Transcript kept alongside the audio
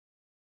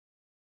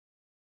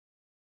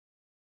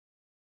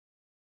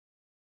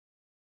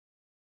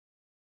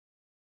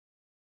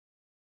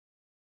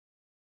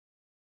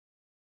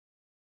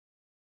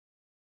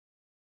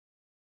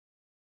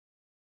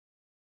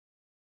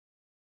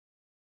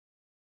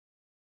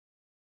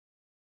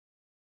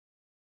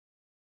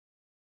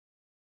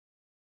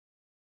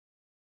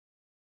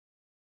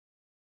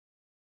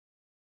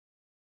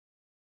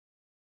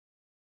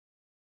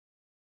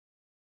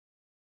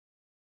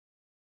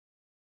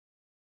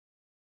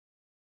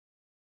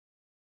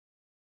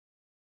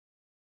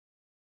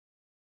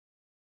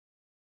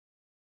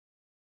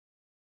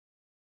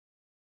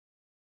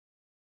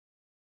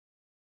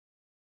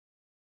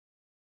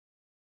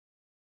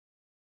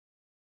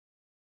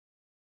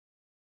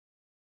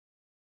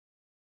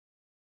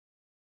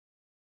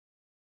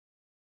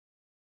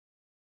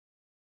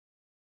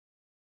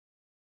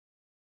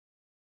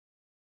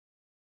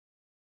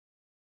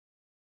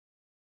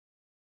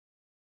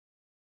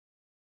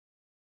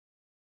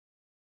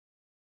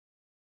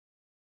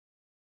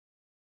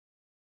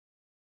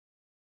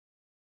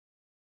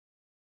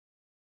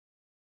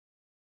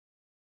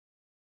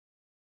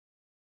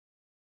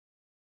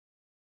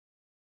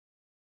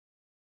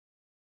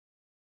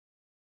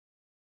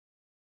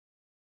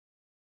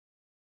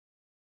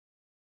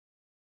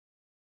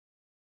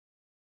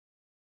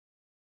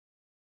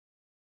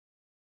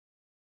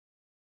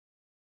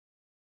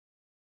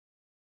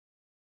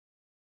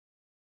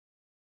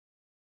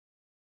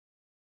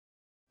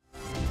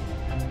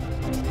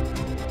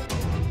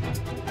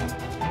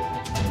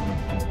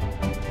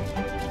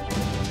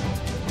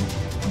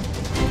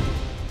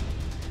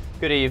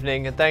Good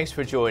evening and thanks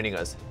for joining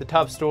us. The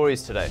top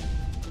stories today.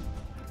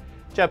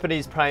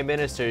 Japanese Prime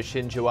Minister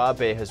Shinzo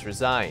Abe has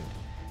resigned.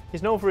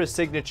 He's known for his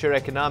signature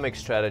economic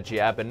strategy,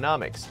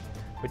 Abenomics.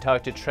 We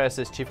talked to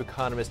Tressa's chief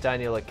economist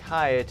Daniel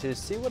Akaya to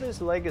see what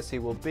his legacy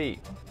will be.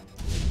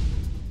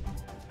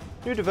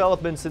 New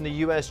developments in the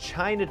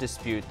US-China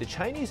dispute. The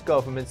Chinese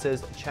government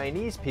says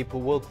Chinese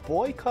people will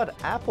boycott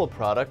Apple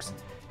products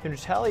in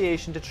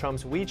retaliation to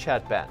Trump's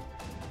WeChat ban.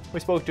 We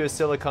spoke to a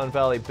Silicon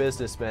Valley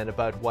businessman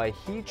about why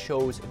he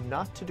chose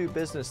not to do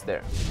business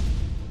there.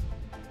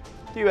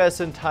 The US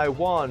and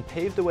Taiwan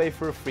paved the way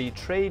for a free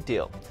trade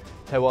deal.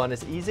 Taiwan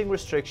is easing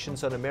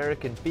restrictions on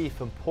American beef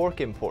and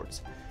pork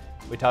imports.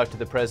 We talked to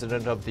the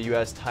president of the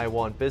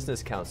US-Taiwan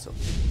Business Council.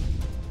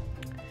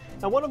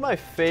 Now, one of my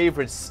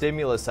favorite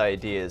stimulus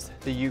ideas,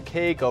 the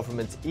UK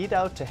government's Eat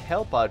Out to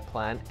Help Out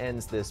plan,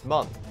 ends this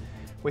month.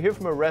 We hear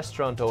from a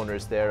restaurant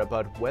owners there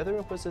about whether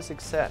it was a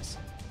success.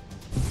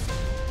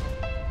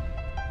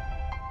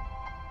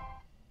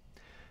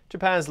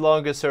 Japan's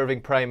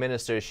longest-serving Prime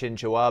Minister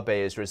Shinzo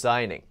Abe is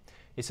resigning.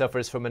 He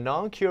suffers from a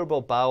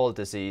non-curable bowel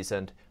disease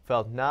and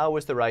felt now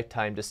was the right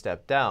time to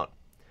step down.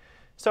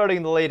 Starting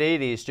in the late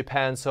 80s,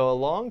 Japan saw a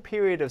long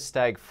period of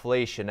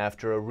stagflation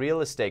after a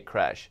real estate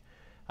crash.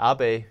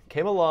 Abe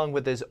came along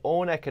with his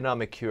own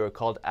economic cure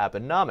called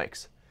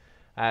Abenomics.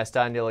 I asked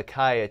Daniel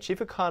Akaya,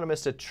 chief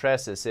economist at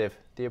Tressis, if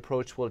the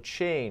approach will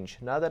change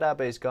now that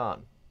Abe's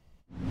gone.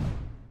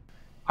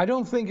 I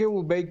don't think it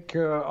will make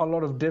a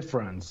lot of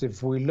difference.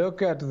 If we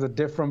look at the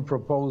different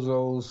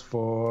proposals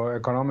for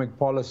economic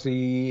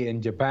policy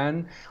in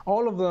Japan,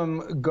 all of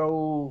them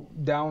go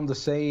down the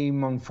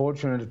same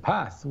unfortunate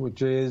path,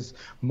 which is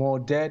more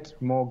debt,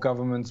 more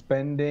government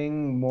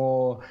spending,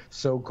 more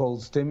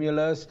so-called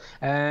stimulus,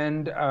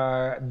 and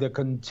the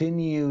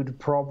continued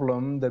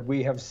problem that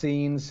we have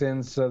seen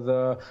since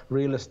the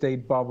real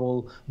estate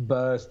bubble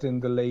burst in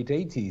the late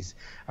 80s.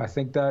 I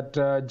think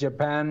that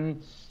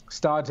Japan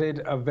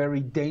started a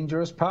very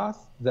dangerous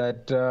path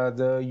that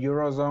the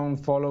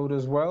Eurozone followed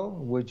as well,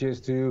 which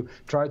is to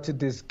try to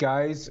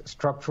disguise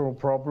structural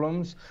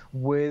problems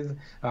with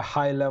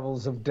high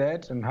levels of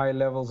debt and high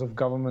levels of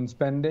government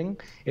spending.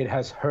 It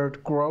has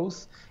hurt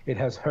growth, it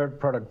has hurt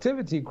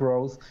productivity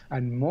growth,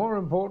 and more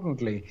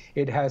importantly,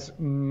 it has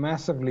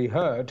massively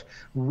hurt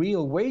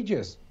real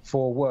wages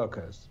for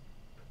workers.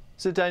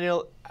 So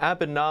Daniel,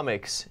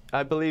 Abenomics,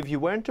 I believe you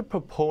weren't a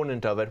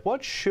proponent of it.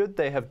 What should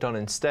they have done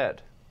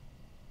instead?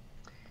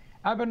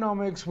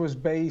 Abenomics was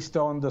based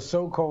on the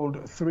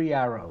so-called three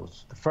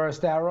arrows. The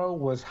first arrow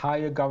was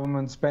higher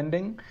government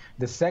spending,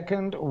 the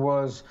second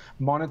was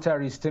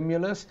monetary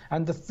stimulus,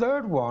 and the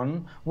third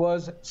one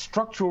was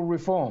structural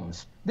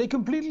reforms. They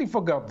completely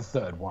forgot the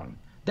third one.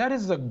 That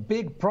is the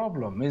big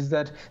problem, is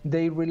that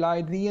they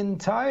relied the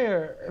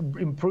entire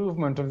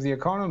improvement of the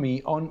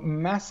economy on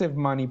massive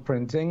money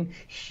printing,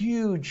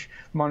 huge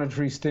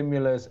monetary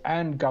stimulus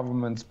and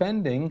government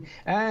spending,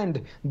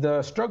 and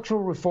the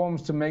structural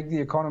reforms to make the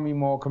economy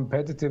more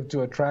competitive,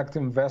 to attract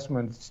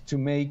investments, to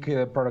make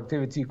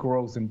productivity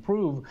growth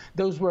improve.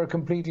 Those were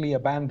completely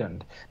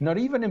abandoned, not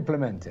even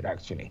implemented,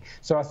 actually.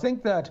 So I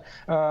think that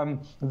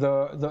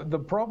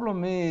the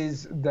problem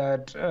is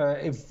that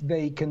if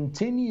they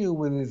continue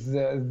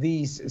with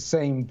these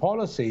same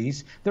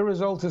policies, the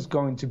result is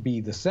going to be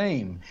the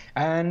same.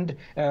 And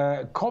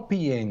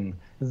copying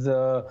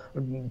the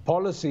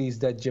policies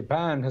that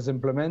Japan has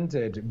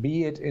implemented,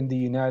 be it in the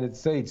United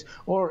States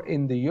or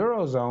in the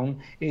Eurozone,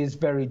 is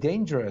very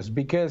dangerous,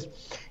 because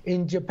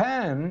in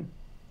Japan,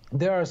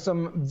 there are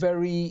some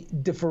very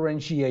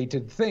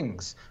differentiated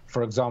things.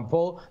 For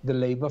example, the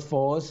labor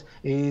force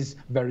is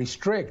very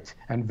strict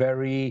and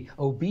very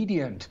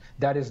obedient.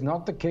 That is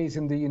not the case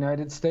in the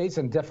United States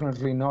and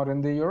definitely not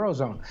in the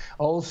Eurozone.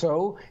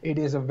 Also, it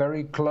is a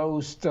very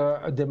closed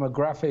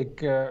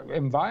demographic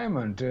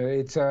environment.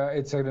 It's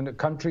a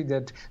country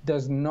that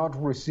does not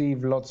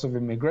receive lots of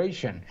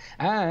immigration.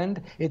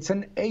 And it's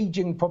an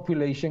aging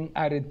population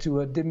added to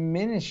a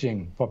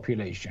diminishing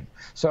population.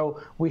 So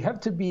we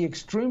have to be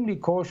extremely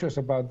cautious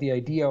about the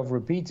idea of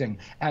repeating.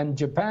 And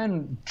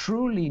Japan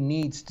truly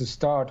needs to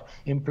start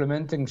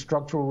implementing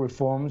structural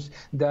reforms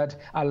that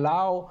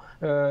allow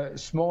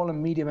small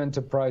and medium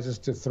enterprises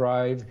to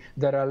thrive,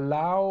 that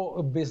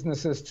allow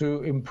businesses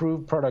to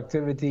improve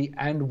productivity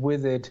and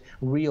with it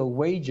real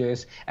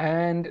wages,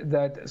 and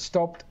that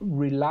stopped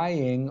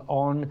relying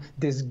on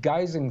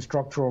disguising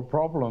structural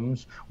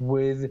problems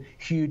with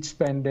huge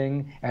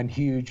spending and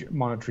huge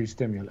monetary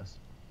stimulus.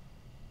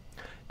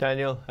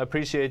 Daniel, I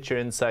appreciate your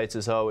insights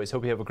as always.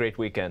 Hope you have a great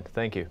weekend.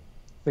 Thank you.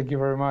 Thank you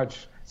very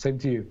much. Same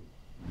to you.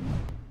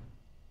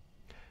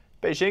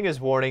 Beijing is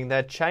warning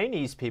that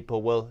Chinese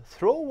people will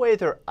throw away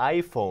their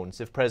iPhones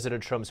if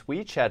President Trump's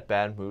WeChat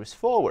ban moves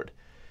forward.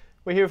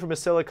 We hear from a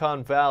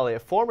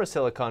former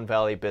Silicon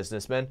Valley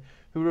businessman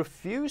who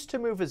refused to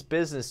move his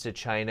business to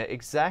China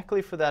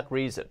exactly for that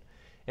reason.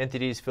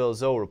 Ntd's Phil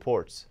Zhou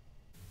reports.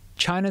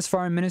 China's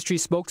foreign ministry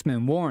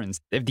spokesman warns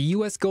if the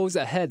U.S. goes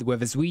ahead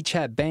with its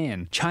WeChat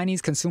ban,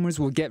 Chinese consumers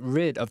will get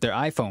rid of their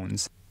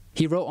iPhones.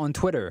 He wrote on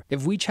Twitter,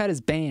 "If WeChat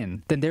is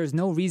banned, then there is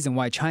no reason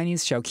why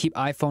Chinese shall keep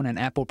iPhone and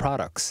Apple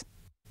products."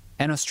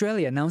 And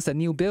Australia announced a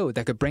new bill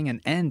that could bring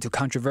an end to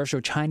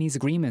controversial Chinese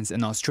agreements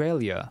in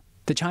Australia.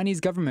 The Chinese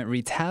government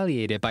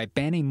retaliated by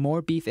banning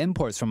more beef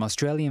imports from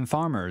Australian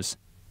farmers.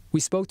 We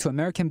spoke to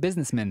American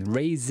businessman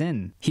Ray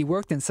Zinn. He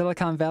worked in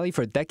Silicon Valley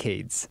for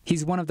decades.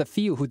 He's one of the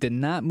few who did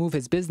not move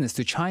his business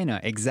to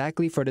China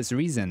exactly for this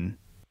reason.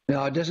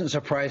 No, it doesn't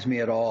surprise me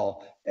at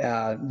all.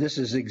 This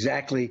is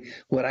exactly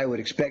what I would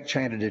expect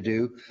China to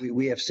do.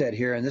 We have said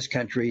here in this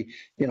country,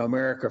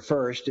 America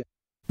first.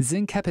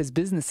 Zinn kept his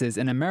businesses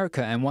in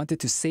America and wanted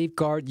to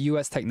safeguard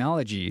U.S.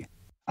 technology.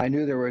 I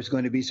knew there was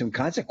going to be some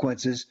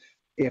consequences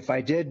if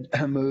I did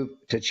move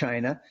to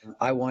China.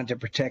 I want to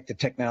protect the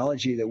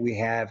technology that we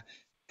have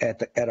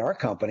at our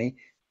company.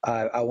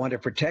 I want to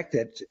protect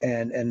it,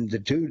 and to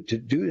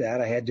do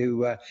that, I had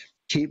to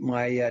keep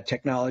my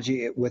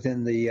technology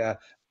within the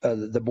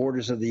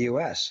borders of the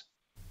U.S.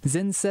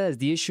 Zinn says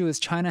the issue is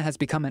China has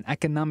become an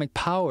economic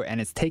power and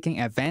is taking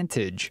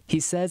advantage. He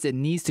says it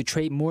needs to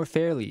trade more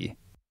fairly.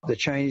 The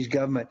Chinese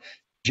government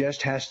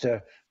just has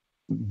to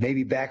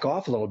maybe back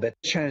off a little bit.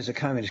 China's a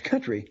communist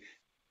country.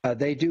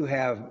 They do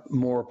have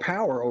more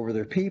power over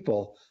their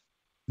people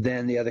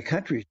than the other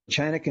countries.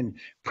 China can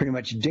pretty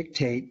much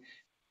dictate,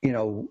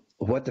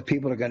 what the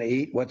people are going to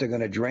eat, what they're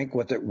going to drink,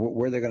 where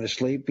they're going to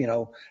sleep,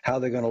 how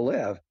they're going to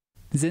live.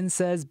 Zinn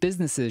says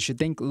businesses should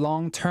think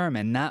long-term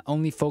and not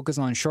only focus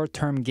on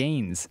short-term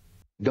gains.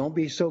 Don't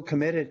be so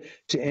committed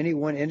to any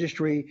one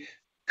industry,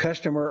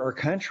 customer, or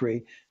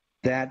country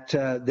that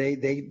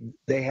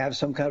they have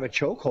some kind of a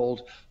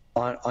chokehold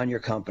on your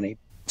company.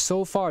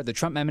 So far, the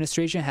Trump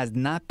administration has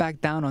not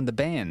backed down on the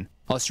ban.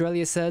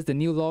 Australia says the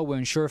new law will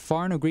ensure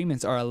foreign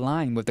agreements are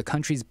aligned with the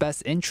country's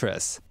best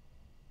interests.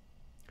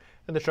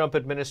 And the Trump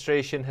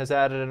administration has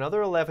added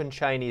another 11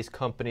 Chinese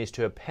companies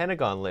to a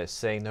Pentagon list,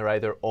 saying they're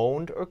either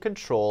owned or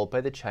controlled by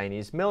the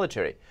Chinese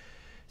military.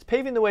 It's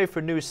paving the way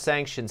for new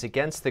sanctions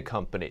against the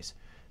companies.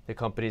 The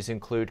companies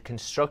include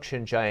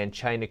construction giant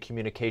China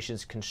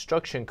Communications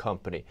Construction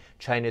Company,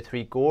 China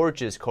Three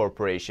Gorges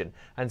Corporation,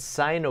 and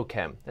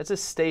Sinochem. That's a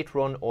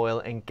state-run oil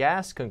and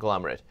gas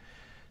conglomerate.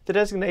 The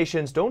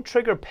designations don't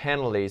trigger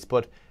penalties,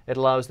 but it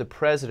allows the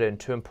president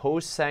to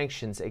impose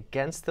sanctions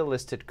against the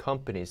listed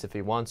companies if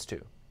he wants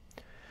to.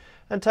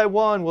 And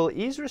Taiwan will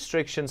ease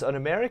restrictions on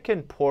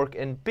American pork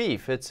and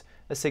beef. It's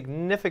a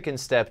significant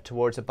step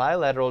towards a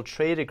bilateral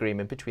trade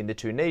agreement between the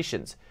two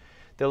nations.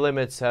 The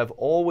limits have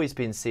always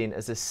been seen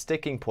as a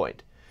sticking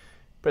point.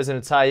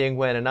 President Tsai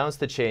Ing-wen announced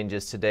the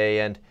changes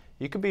today, and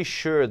you can be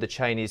sure the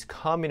Chinese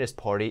Communist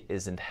Party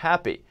isn't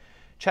happy.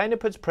 China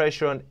puts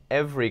pressure on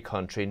every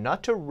country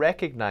not to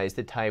recognize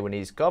the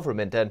Taiwanese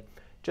government and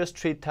just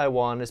treat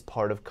Taiwan as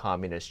part of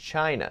Communist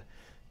China.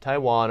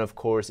 Taiwan, of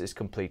course, is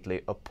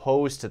completely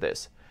opposed to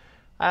this.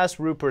 I asked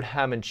Rupert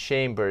Hammond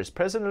Chambers,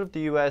 president of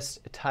the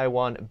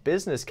U.S.-Taiwan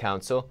Business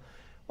Council,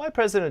 why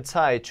President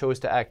Tsai chose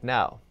to act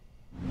now.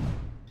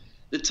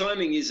 The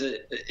timing is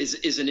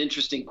an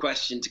interesting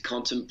question to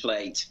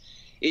contemplate.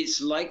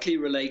 It's likely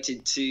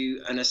related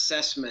to an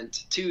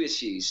assessment, two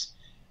issues.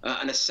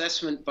 An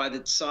assessment by the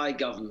Tsai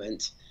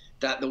government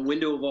that the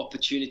window of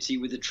opportunity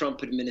with the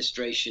Trump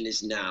administration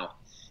is now.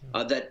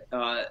 That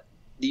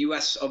the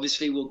U.S.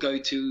 obviously will go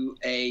to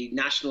a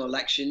national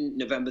election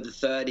November the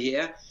 3rd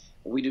here.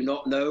 We do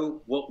not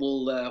know what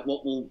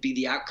will be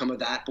the outcome of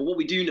that. But what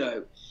we do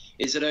know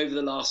is that over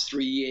the last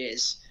 3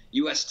 years,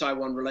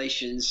 U.S.-Taiwan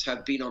relations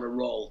have been on a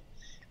roll.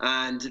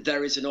 And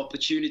there is an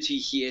opportunity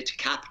here to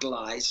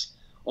capitalize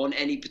on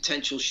any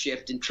potential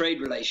shift in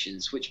trade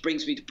relations, which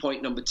brings me to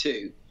point number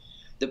 2.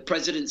 That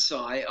President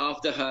Tsai,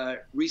 after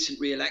her recent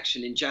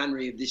re-election in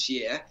January of this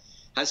year,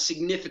 has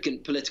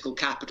significant political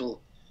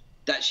capital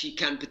that she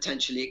can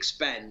potentially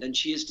expend. And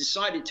she has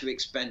decided to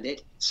expend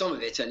it, some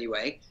of it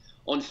anyway,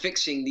 on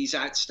fixing these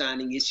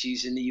outstanding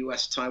issues in the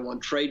US-Taiwan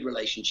trade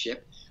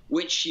relationship,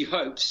 which she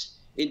hopes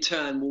in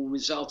turn will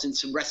result in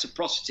some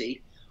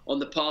reciprocity on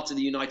the part of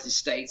the United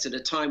States at a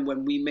time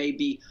when we may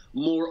be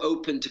more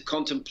open to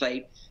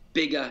contemplate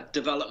bigger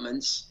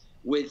developments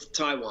with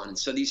Taiwan.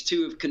 So these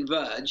two have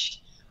converged,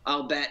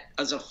 I'll bet,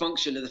 as a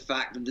function of the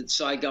fact that the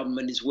Tsai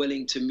government is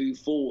willing to move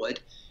forward.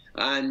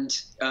 And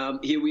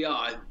here we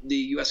are. The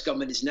US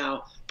government is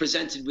now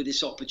presented with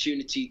this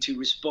opportunity to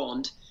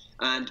respond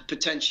and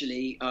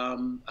potentially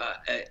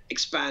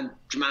expand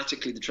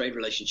dramatically the trade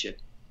relationship.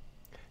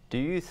 Do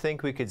you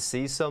think we could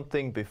see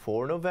something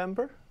before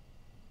November?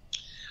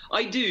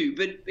 I do,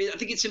 but I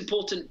think it's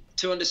important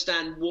to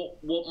understand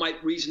what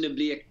might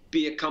reasonably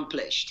be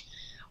accomplished.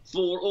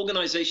 For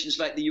organizations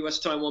like the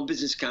US-Taiwan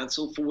Business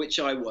Council, for which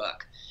I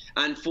work,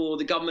 and for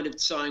the government of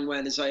Tsai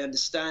Ing-wen, as I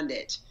understand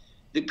it,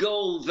 the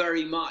goal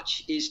very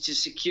much is to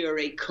secure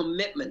a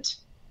commitment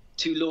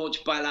to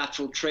launch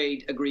bilateral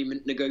trade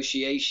agreement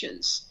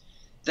negotiations.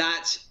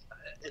 I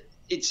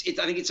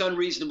think it's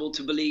unreasonable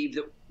to believe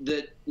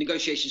that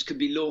negotiations could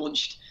be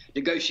launched,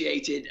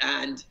 negotiated,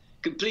 and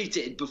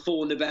completed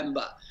before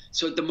November.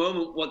 So at the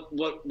moment,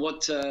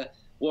 what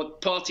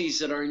what parties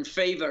that are in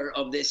favor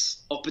of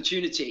this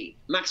opportunity,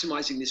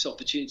 maximizing this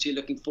opportunity, are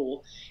looking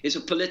for is a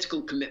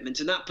political commitment.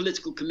 And that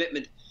political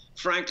commitment,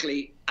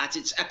 frankly, at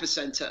its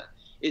epicenter,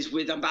 is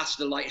with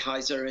Ambassador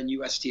Lighthizer and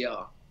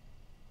USTR.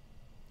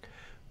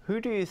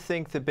 Who do you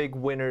think the big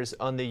winners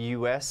on the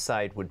US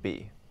side would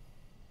be?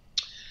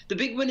 The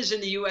big winners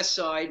in the US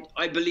side,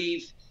 I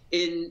believe,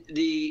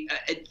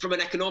 from an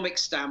economic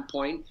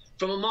standpoint,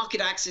 from a market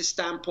access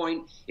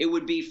standpoint, it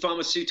would be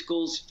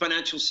pharmaceuticals,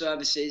 financial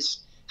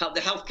services, the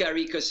healthcare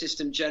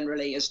ecosystem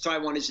generally, as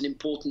Taiwan is an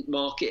important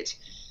market.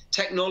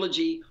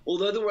 Technology,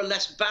 although there are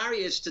less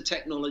barriers to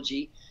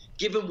technology,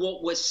 given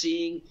what we're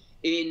seeing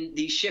in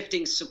the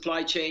shifting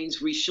supply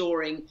chains,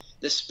 reshoring,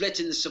 the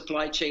split in the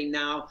supply chain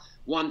now,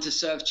 one to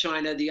serve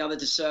China, the other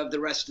to serve the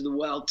rest of the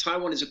world.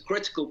 Taiwan is a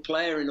critical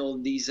player in all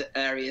of these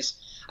areas.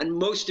 And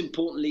most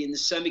importantly, in the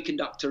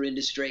semiconductor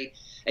industry,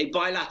 a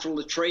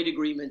bilateral trade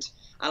agreement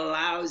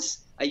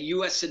allows a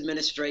US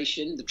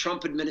administration, the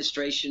Trump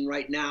administration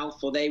right now,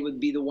 for they would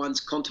be the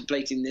ones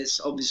contemplating this,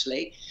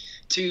 obviously,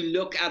 to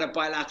look at a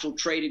bilateral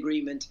trade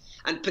agreement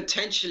and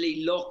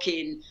potentially lock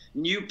in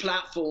new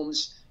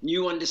platforms,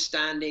 new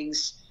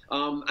understandings,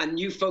 and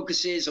new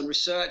focuses on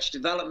research,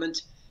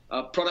 development,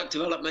 product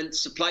development,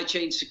 supply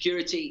chain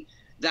security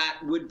that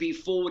would be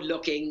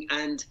forward-looking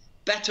and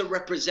better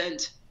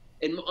represent,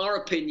 in our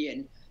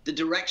opinion, the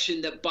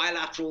direction that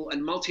bilateral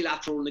and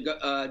multilateral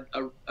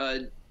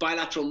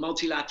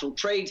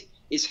trade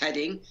is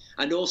heading,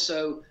 and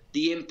also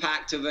the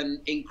impact of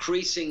an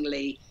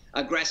increasingly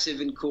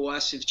aggressive and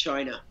coercive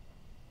China.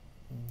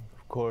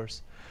 Of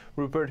course.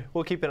 Rupert,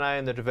 we'll keep an eye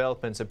on the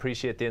developments.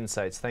 Appreciate the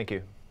insights. Thank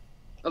you.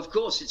 Of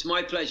course, it's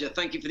my pleasure.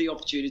 Thank you for the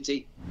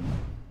opportunity.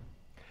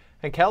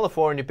 And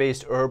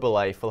California-based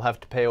Herbalife will have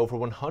to pay over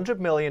 $100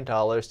 million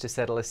to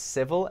settle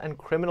civil and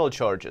criminal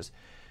charges.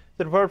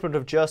 The Department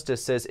of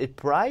Justice says it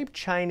bribed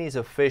Chinese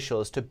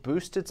officials to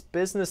boost its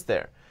business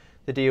there.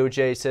 The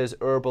DOJ says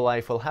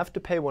Herbalife will have to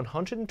pay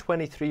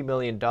 $123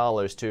 million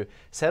to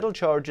settle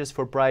charges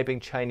for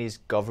bribing Chinese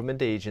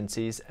government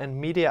agencies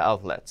and media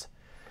outlets.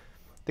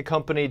 The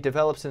company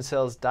develops and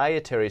sells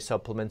dietary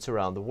supplements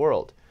around the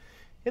world.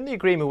 In the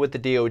agreement with the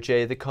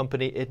DOJ, the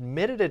company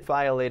admitted it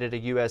violated a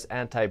U.S.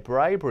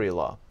 anti-bribery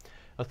law.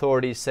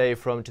 Authorities say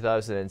from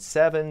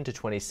 2007 to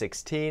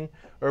 2016,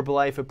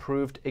 Herbalife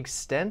approved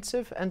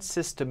extensive and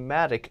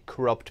systematic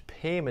corrupt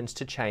payments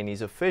to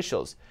Chinese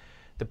officials.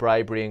 The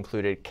bribery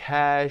included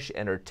cash,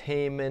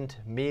 entertainment,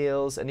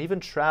 meals, and even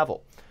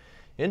travel.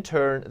 In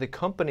turn, the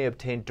company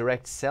obtained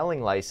direct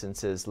selling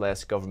licenses,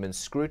 less government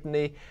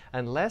scrutiny,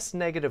 and less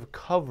negative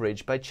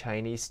coverage by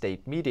Chinese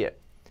state media.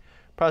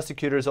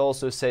 Prosecutors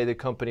also say the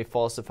company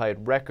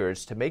falsified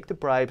records to make the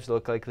bribes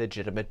look like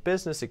legitimate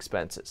business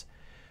expenses.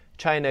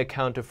 China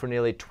accounted for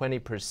nearly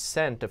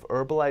 20% of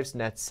Herbalife's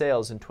net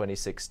sales in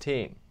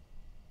 2016.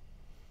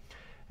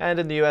 And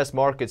in the U.S.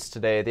 markets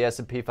today, the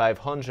S&P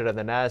 500 and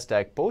the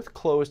Nasdaq both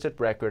closed at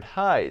record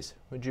highs.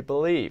 Would you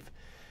believe?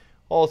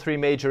 All three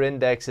major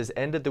indexes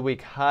ended the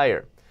week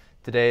higher.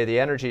 Today, the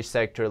energy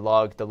sector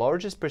logged the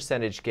largest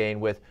percentage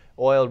gain, with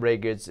oil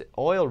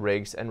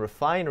rigs and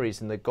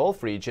refineries in the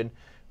Gulf region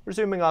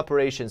resuming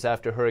operations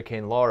after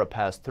Hurricane Laura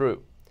passed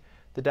through.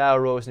 The Dow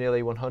rose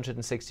nearly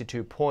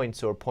 162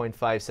 points, or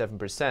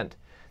 0.57%.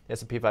 The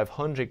S&P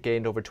 500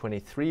 gained over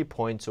 23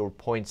 points, or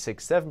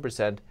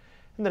 0.67%,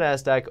 and the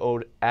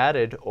Nasdaq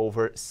added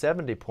over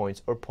 70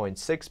 points, or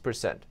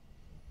 0.6%.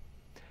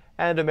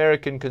 And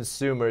American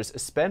consumers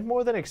spent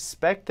more than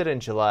expected in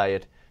July.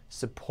 It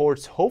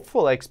supports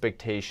hopeful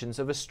expectations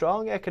of a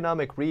strong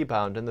economic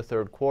rebound in the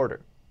third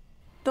quarter.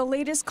 The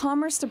latest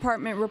Commerce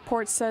Department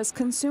report says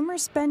consumer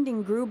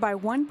spending grew by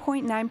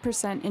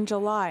 1.9% in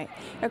July.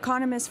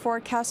 Economists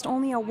forecast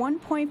only a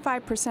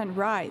 1.5%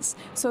 rise,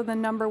 so the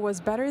number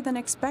was better than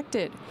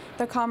expected.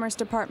 The Commerce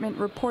Department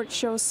report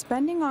shows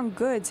spending on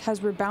goods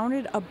has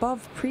rebounded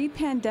above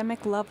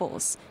pre-pandemic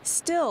levels.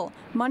 Still,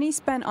 money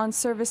spent on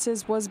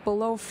services was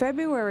below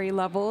February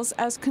levels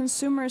as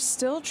consumers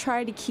still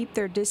try to keep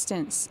their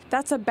distance.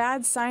 That's a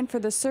bad sign for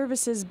the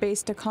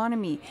services-based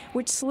economy,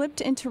 which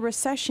slipped into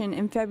recession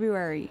in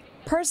February.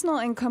 Personal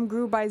income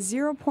grew by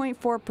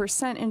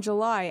 0.4% in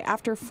July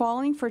after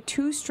falling for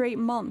 2 straight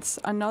months,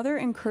 another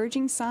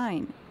encouraging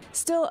sign.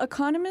 Still,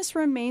 economists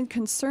remain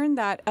concerned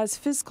that as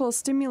fiscal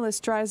stimulus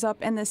dries up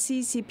and the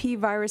CCP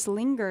virus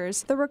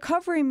lingers, the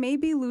recovery may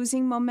be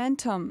losing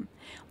momentum.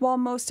 While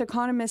most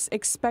economists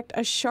expect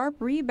a sharp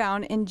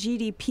rebound in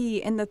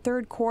GDP in the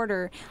third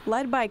quarter,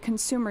 led by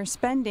consumer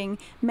spending,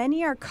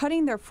 many are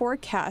cutting their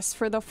forecasts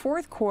for the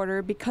fourth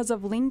quarter because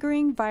of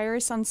lingering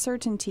virus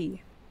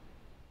uncertainty.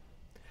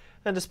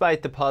 And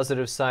despite the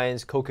positive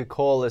signs,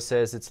 Coca-Cola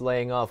says it's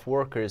laying off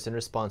workers in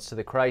response to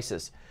the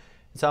crisis.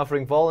 It's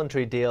offering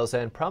voluntary deals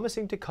and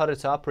promising to cut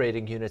its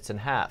operating units in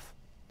half.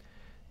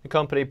 The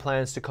company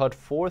plans to cut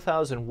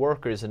 4,000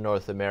 workers in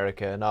North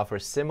America and offer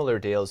similar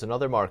deals in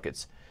other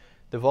markets.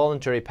 The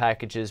voluntary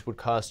packages would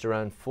cost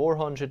around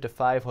 $400 to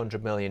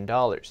 $500 million.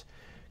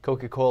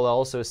 Coca-Cola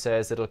also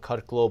says it'll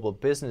cut global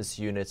business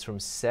units from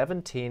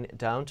 17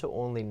 down to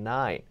only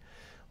 9.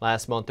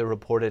 Last month, it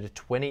reported a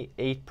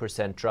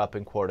 28% drop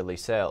in quarterly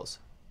sales.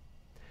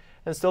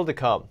 And still to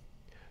come,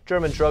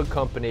 German drug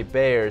company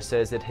Bayer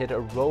says it hit a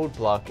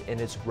roadblock in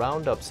its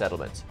Roundup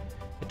settlements.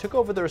 It took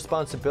over the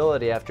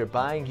responsibility after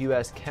buying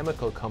U.S.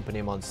 chemical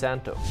company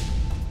Monsanto.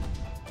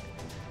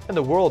 And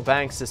the World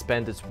Bank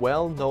suspended its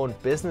well-known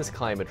business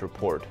climate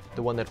report,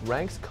 the one that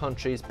ranks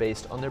countries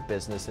based on their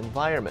business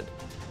environment.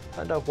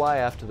 Find out why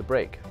after the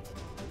break.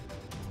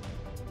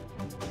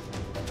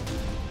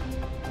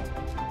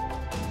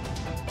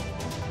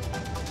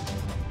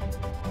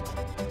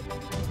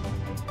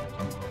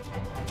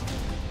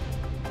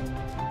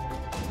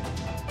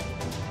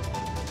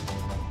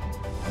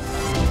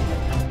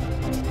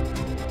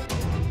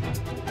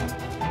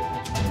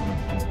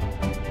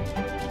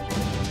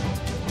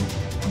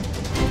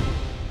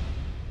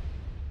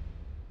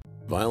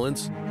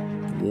 Violence,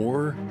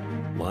 war,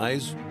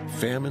 lies,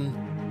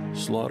 famine,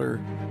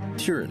 slaughter,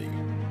 tyranny.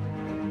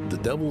 The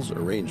devil's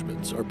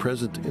arrangements are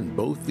present in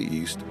both the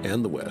East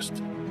and the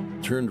West.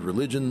 Turned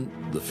religion,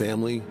 the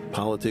family,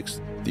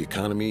 politics, the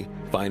economy,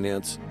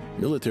 finance,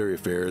 military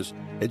affairs,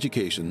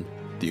 education,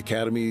 the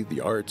academy,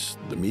 the arts,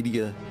 the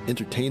media,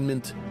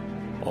 entertainment,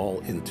 all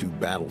into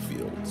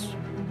battlefields.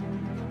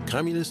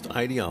 Communist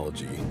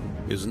ideology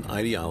is an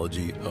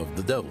ideology of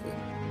the devil,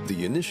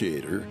 the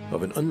initiator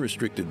of an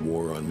unrestricted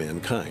war on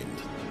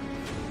mankind.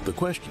 The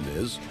question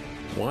is,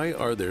 why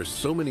are there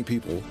so many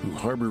people who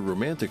harbor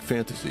romantic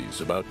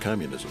fantasies about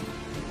communism,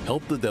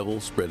 help the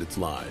devil spread its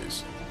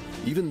lies,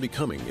 even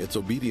becoming its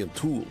obedient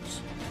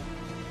tools,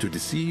 to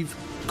deceive,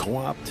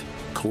 co-opt,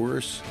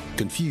 coerce,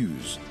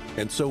 confuse,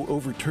 and so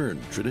overturn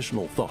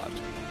traditional thought,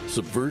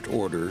 subvert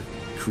order,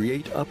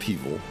 create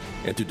upheaval,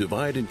 and to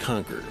divide and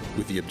conquer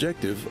with the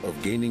objective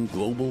of gaining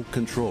global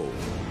control?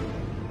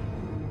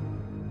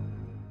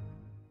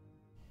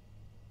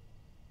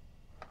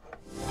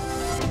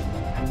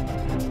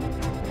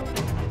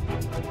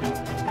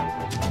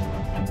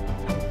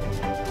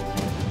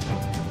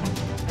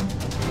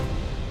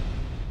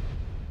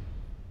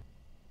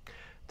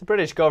 The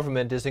British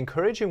government is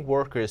encouraging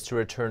workers to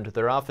return to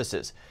their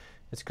offices.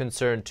 It's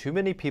concerned too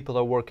many people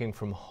are working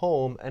from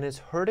home and is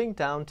hurting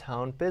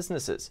downtown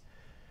businesses.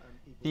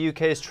 The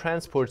UK's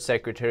Transport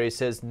Secretary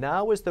says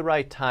now is the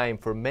right time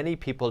for many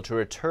people to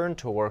return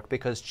to work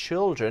because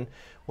children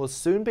will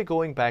soon be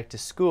going back to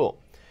school.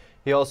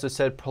 He also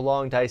said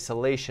prolonged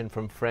isolation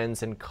from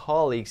friends and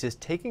colleagues is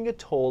taking a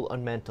toll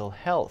on mental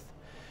health.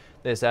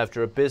 This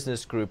after a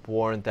business group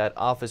warned that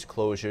office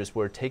closures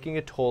were taking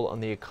a toll on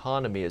the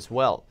economy as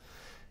well.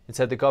 It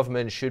said the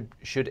government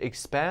should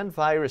expand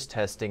virus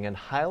testing and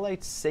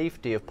highlight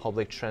safety of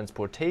public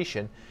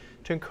transportation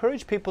to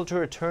encourage people to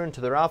return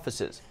to their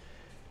offices.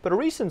 But a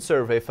recent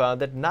survey found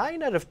that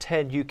 9 out of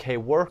 10 UK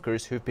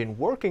workers who've been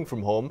working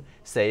from home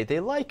say they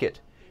like it,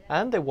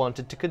 and they want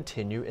it to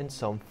continue in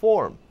some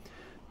form.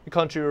 The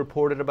country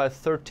reported about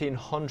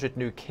 1,300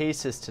 new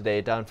cases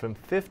today, down from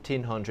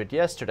 1,500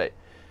 yesterday.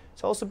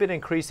 It's also been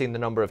increasing the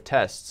number of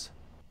tests.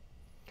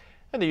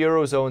 And the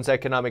Eurozone's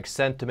economic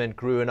sentiment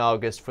grew in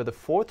August for the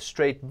 4th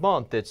straight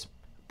month. It's a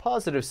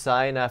positive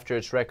sign after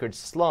its record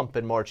slump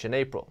in March and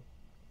April.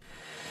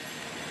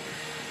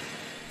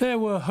 There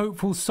were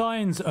hopeful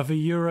signs of a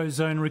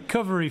Eurozone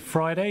recovery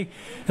Friday,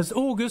 as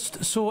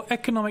August saw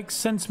economic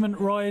sentiment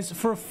rise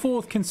for a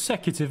 4th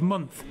consecutive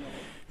month.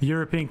 The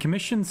European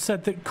Commission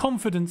said that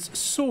confidence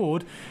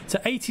soared to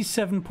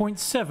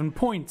 87.7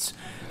 points,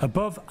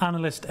 above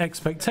analyst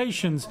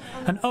expectations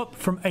and up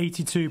from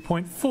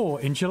 82.4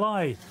 in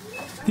July.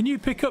 The new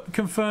pickup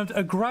confirmed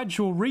a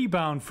gradual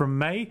rebound from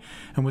May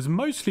and was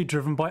mostly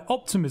driven by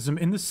optimism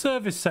in the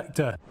service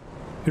sector.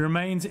 It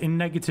remains in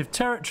negative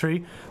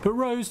territory but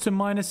rose to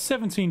minus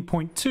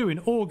 17.2 in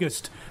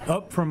August,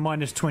 up from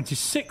minus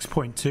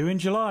 26.2 in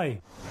July.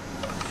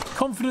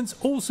 Confidence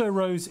also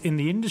rose in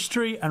the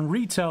industry and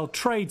retail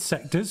trade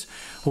sectors,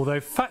 although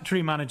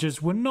factory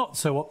managers were not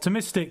so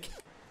optimistic.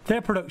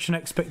 Their production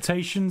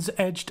expectations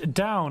edged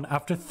down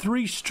after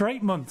 3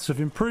 straight months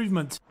of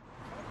improvement.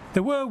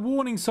 There were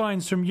warning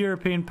signs from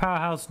European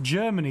powerhouse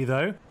Germany,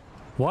 though.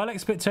 While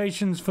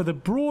expectations for the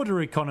broader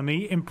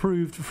economy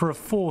improved for a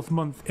 4th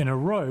month in a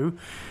row,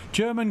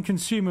 German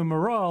consumer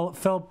morale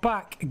fell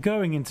back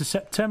going into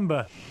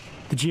September.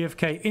 The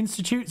GfK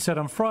Institute said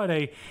on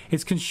Friday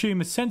its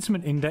consumer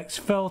sentiment index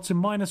fell to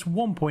minus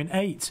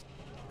 1.8.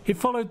 It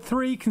followed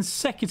 3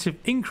 consecutive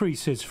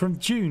increases from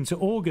June to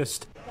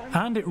August,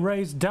 and it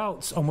raised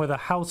doubts on whether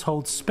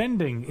household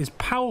spending is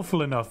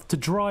powerful enough to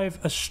drive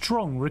a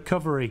strong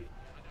recovery.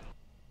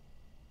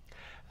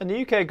 And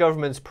the UK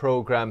government's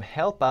programme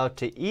Help Out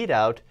to Eat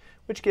Out,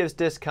 which gives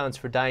discounts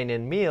for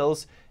dine-in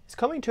meals, is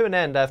coming to an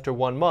end after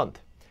 1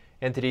 month.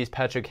 Ntd's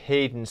Patrick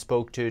Hayden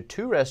spoke to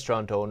 2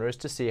 restaurant owners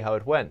to see how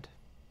it went.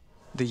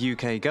 The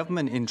UK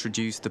government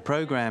introduced the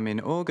programme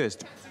in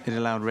August. It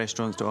allowed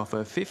restaurants to offer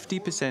a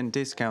 50%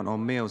 discount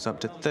on meals up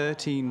to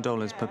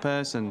 $13 per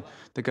person.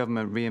 The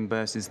government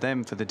reimburses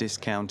them for the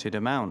discounted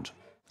amount.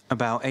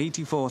 About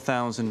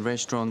 84,000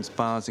 restaurants,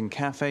 bars and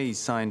cafes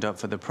signed up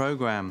for the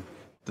programme.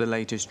 The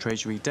latest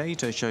Treasury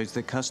data shows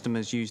that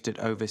customers used it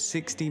over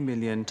 60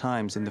 million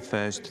times in the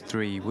first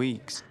 3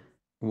 weeks.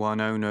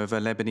 One owner of a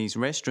Lebanese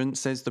restaurant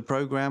says the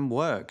program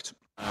worked.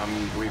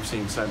 We've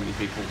seen so many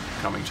people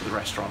coming to the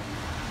restaurant,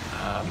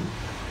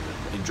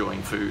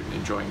 enjoying food,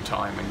 enjoying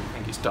time, and I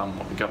think it's done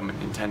what the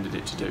government intended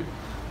it to do,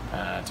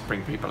 to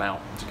bring people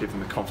out, to give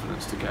them the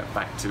confidence to get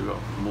back to a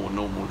more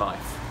normal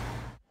life.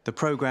 The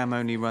program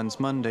only runs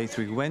Monday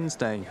through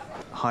Wednesday.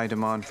 High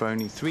demand for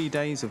only 3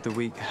 days of the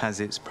week has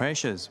its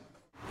pressures.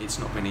 It's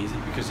not been easy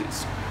because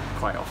it's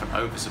quite often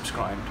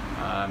oversubscribed.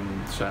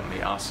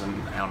 Certainly us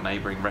and our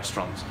neighbouring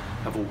restaurants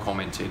have all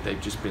commented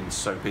they've just been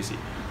so busy.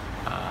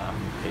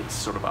 It's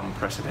sort of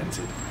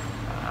unprecedented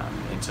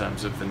in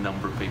terms of the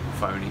number of people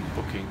phoning,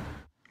 booking.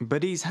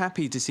 But he's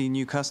happy to see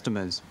new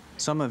customers.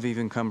 Some have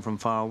even come from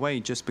far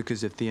away just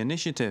because of the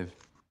initiative.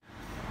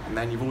 And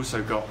then you've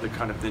also got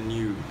the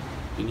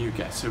new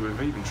guests who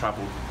have even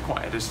travelled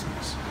quite a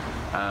distance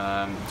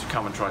to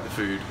come and try the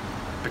food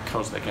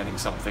because they're getting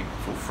something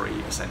for free,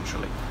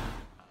 essentially.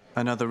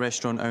 Another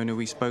restaurant owner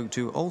we spoke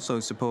to also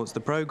supports the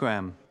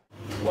program.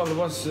 Well, it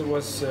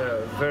was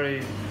a very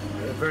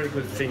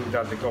good thing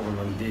that the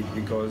government did,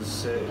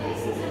 because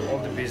all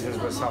the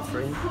business was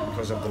suffering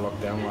because of the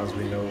lockdown. As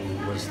we know,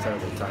 it was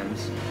terrible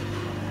times.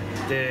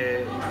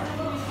 It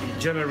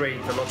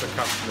generated a lot of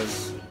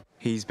customers.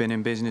 He's been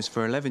in business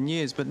for 11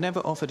 years but never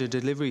offered a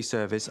delivery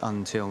service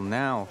until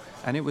now,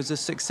 and it was a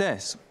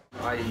success.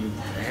 I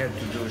had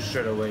to do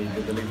straight away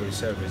the delivery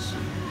service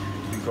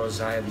because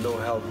I had no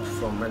help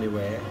from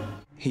anywhere.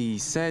 He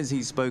says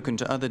he's spoken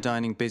to other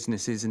dining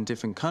businesses in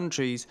different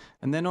countries,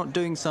 and they're not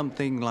doing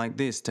something like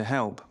this to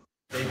help.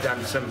 They've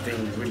done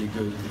something really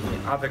good.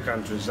 In other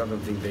countries, I don't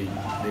think they've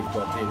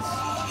got this,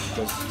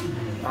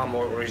 because I'm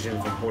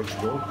originally from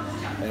Portugal,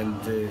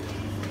 and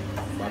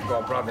I've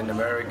got a brother in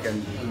America,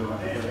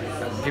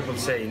 and people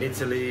say in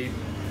Italy,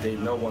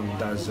 no one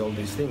does all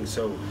these things.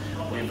 So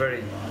we're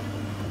very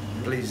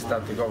pleased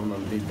that the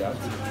government did that.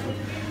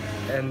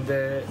 And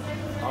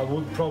I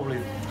would probably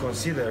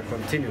consider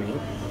continuing,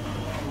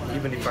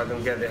 even if I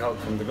don't get the help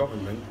from the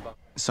government.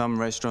 Some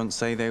restaurants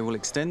say they will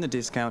extend the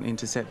discount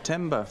into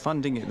September,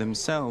 funding it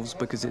themselves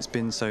because it's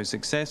been so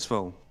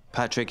successful.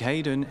 Patrick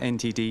Hayden,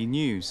 NTD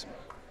News.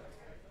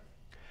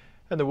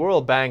 And the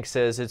World Bank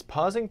says it's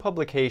pausing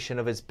publication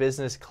of its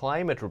business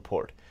climate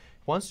report.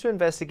 It wants to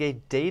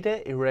investigate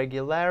data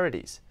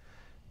irregularities.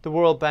 The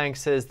World Bank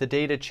says the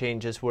data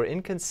changes were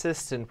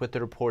inconsistent with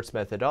the report's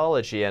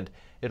methodology, and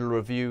it'll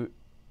review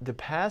the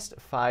past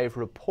 5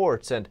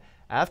 reports, and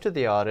after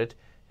the audit,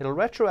 it'll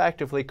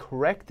retroactively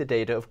correct the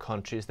data of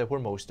countries that were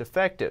most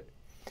affected.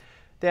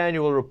 The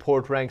annual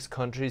report ranks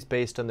countries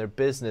based on their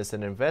business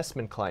and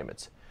investment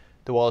climates.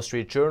 The Wall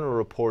Street Journal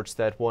reports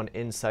that one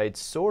inside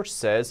source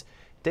says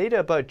data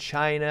about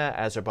China,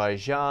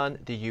 Azerbaijan,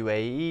 the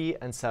UAE,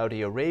 and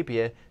Saudi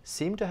Arabia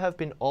seem to have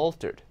been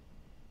altered.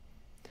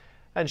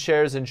 And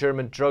shares in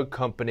German drug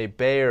company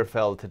Bayer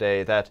fell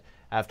today,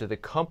 after the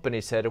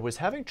company said it was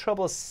having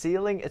trouble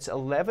sealing its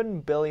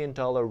 $11 billion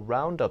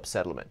Roundup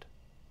settlement.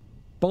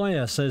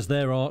 Bayer says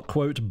there are,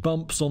 quote,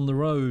 bumps on the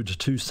road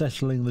to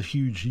settling the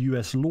huge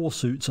US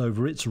lawsuits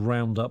over its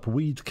Roundup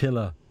weed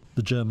killer.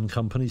 The German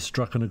company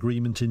struck an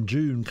agreement in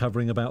June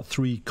covering about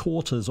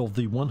 3/4 of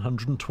the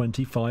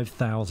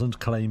 125,000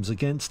 claims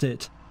against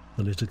it.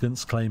 The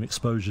litigants claim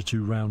exposure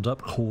to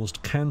Roundup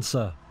caused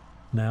cancer.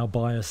 Now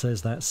Bayer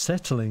says that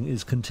settling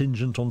is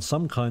contingent on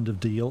some kind of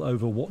deal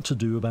over what to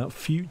do about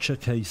future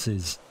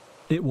cases.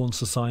 It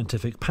wants a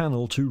scientific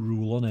panel to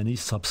rule on any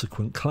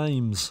subsequent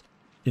claims.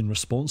 In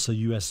response, a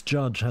US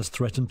judge has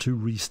threatened to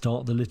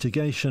restart the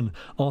litigation,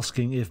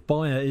 asking if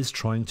Bayer is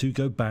trying to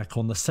go back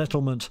on the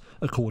settlement,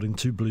 according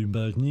to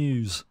Bloomberg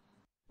News.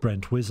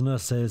 Brent Wisner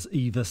says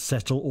either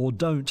settle or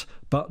don't,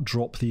 but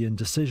drop the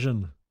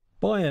indecision.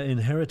 Bayer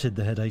inherited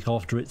the headache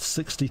after its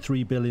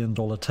 $63 billion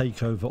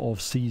takeover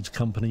of seed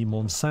company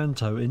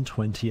Monsanto in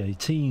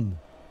 2018.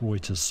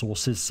 Reuters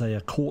sources say a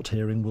court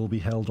hearing will be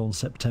held on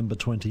September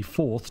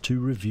 24th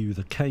to review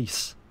the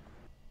case.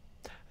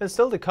 And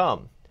still to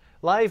come,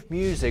 live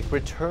music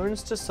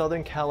returns to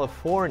Southern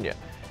California.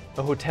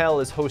 A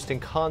hotel is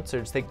hosting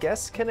concerts that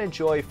guests can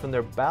enjoy from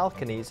their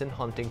balconies in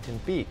Huntington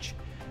Beach.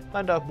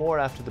 Find out more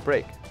after the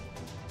break.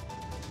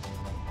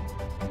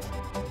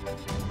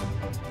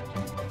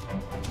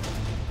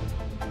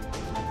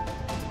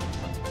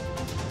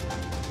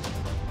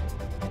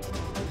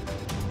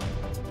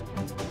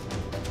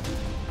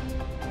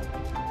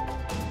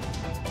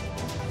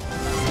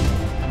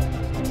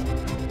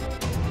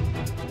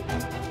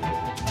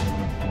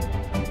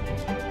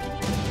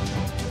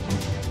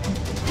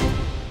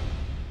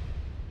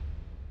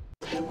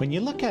 When you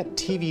look at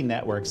TV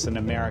networks in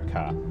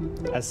America,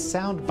 a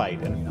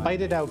soundbite and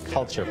bite-it-out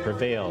culture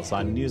prevails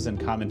on news and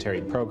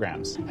commentary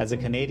programs. As a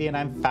Canadian,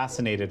 I'm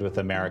fascinated with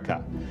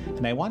America,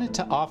 and I wanted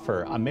to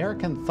offer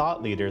American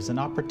thought leaders an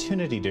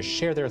opportunity to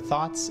share their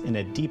thoughts in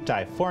a deep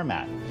dive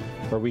format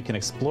where we can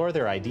explore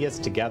their ideas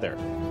together.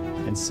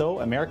 And so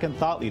American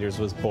Thought Leaders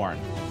was born.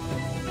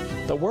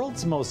 The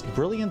world's most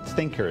brilliant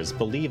thinkers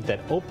believed that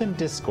open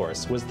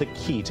discourse was the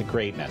key to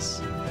greatness.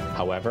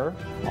 However,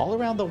 all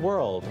around the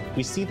world,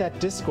 we see that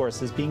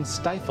discourse is being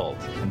stifled,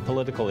 and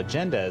political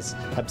agendas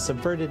have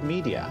subverted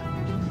media.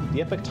 The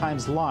Epoch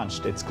Times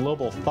launched its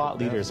Global Thought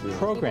Leaders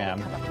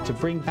program to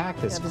bring back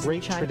this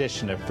great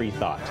tradition of free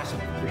thought.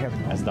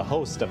 As the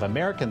host of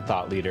American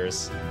Thought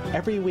Leaders,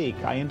 every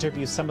week I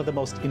interview some of the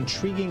most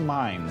intriguing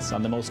minds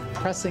on the most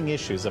pressing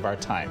issues of our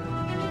time.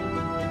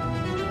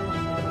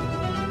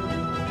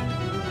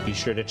 Be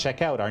sure to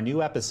check out our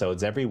new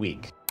episodes every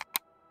week.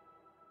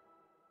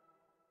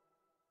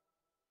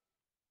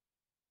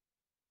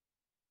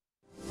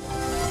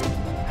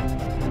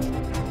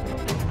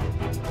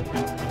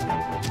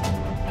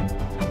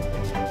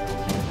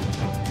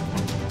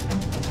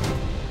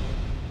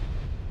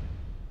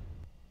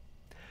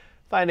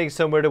 Finding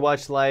somewhere to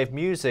watch live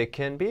music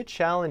can be a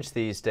challenge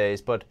these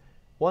days, but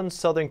one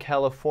Southern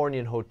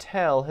Californian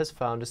hotel has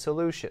found a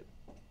solution.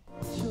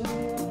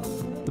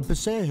 The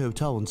Paseo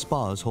Hotel and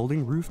Spa is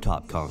holding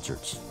rooftop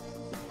concerts.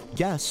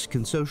 Guests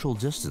can social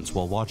distance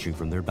while watching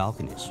from their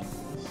balconies.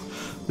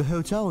 The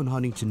hotel in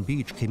Huntington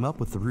Beach came up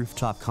with the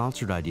rooftop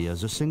concert idea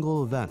as a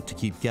single event to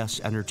keep guests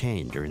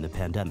entertained during the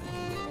pandemic.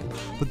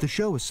 But the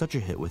show was such a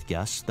hit with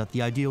guests that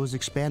the idea was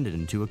expanded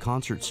into a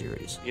concert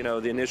series. You know,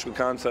 the initial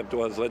concept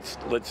was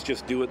let's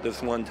just do it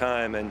this one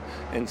time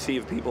and see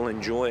if people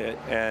enjoy it.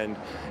 And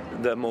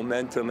the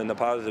momentum and the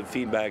positive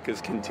feedback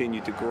has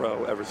continued to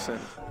grow ever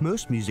since.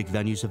 Most music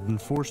venues have been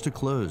forced to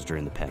close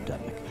during the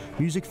pandemic.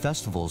 Music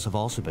festivals have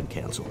also been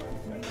canceled.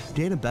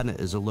 Dana Bennett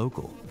is a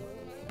local,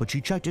 but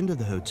she checked into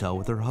the hotel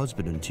with her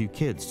husband and 2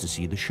 kids to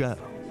see the show.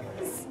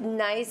 It's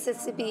nice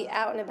just to be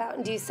out and about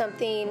and do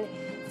something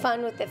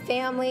fun with the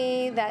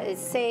family that is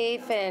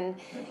safe. And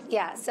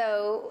yeah,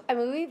 so I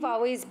mean, we've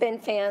always been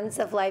fans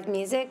of live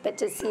music, but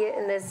to see it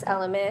in this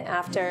element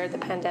after the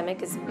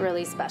pandemic is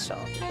really special.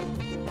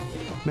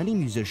 Many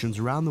musicians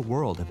around the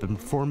world have been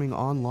performing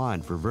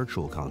online for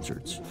virtual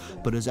concerts,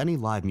 but as any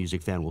live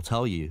music fan will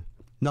tell you,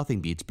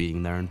 nothing beats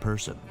being there in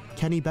person.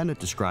 Kenny Bennett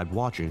described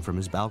watching from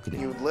his balcony.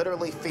 You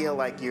literally feel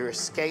like you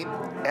escape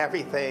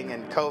everything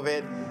in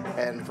COVID,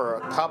 and for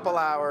a couple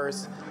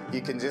hours,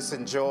 you can just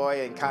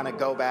enjoy and kind of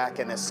go back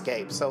and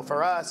escape. So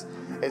for us,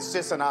 it's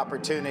just an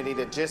opportunity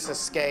to just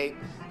escape,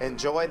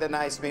 enjoy the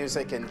nice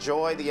music,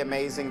 enjoy the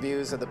amazing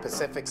views of the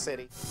Pacific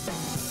City.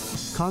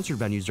 Concert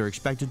venues are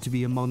expected to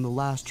be among the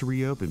last to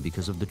reopen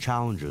because of the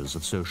challenges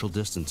of social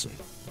distancing.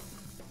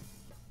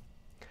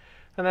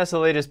 And that's the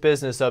latest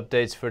business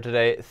updates for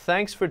today.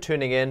 Thanks for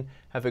tuning in.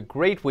 Have a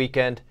great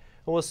weekend,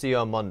 and we'll see you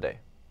on Monday.